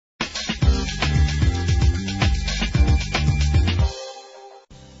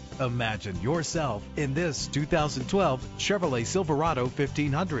Imagine yourself in this 2012 Chevrolet Silverado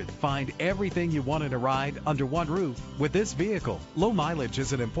 1500. Find everything you want in a ride under one roof with this vehicle. Low mileage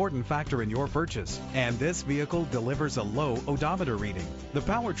is an important factor in your purchase, and this vehicle delivers a low odometer reading. The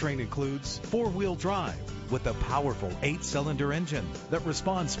powertrain includes four-wheel drive with a powerful 8-cylinder engine that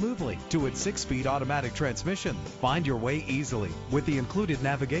responds smoothly to its 6-speed automatic transmission. Find your way easily with the included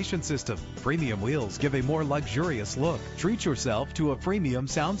navigation system. Premium wheels give a more luxurious look. Treat yourself to a premium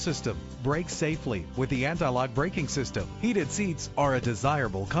sound system. Brake safely with the anti-lock braking system. Heated seats are a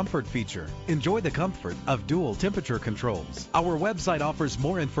desirable comfort feature. Enjoy the comfort of dual temperature controls. Our website offers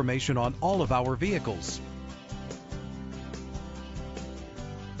more information on all of our vehicles.